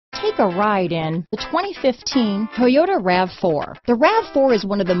Take a ride in the 2015 Toyota RAV4. The RAV4 is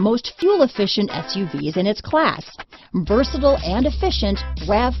one of the most fuel-efficient SUVs in its class. Versatile and efficient,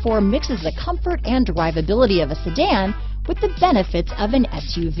 RAV4 mixes the comfort and drivability of a sedan with the benefits of an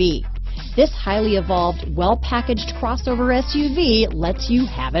SUV. This highly evolved, well-packaged crossover SUV lets you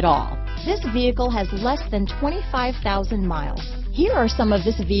have it all. This vehicle has less than 25,000 miles. Here are some of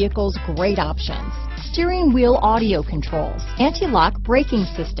this vehicle's great options: steering wheel audio controls, anti-lock braking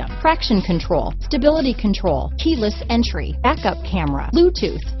system, traction control, stability control, keyless entry, backup camera,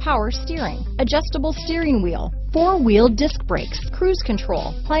 Bluetooth, power steering, adjustable steering wheel, four-wheel disc brakes, cruise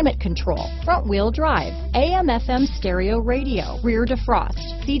control, climate control, front-wheel drive, AM/FM stereo radio, rear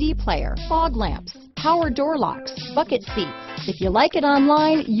defrost, CD player, fog lamps, power door locks, bucket seats. If you like it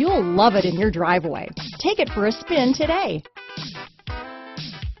online, you'll love it in your driveway. Take it for a spin today.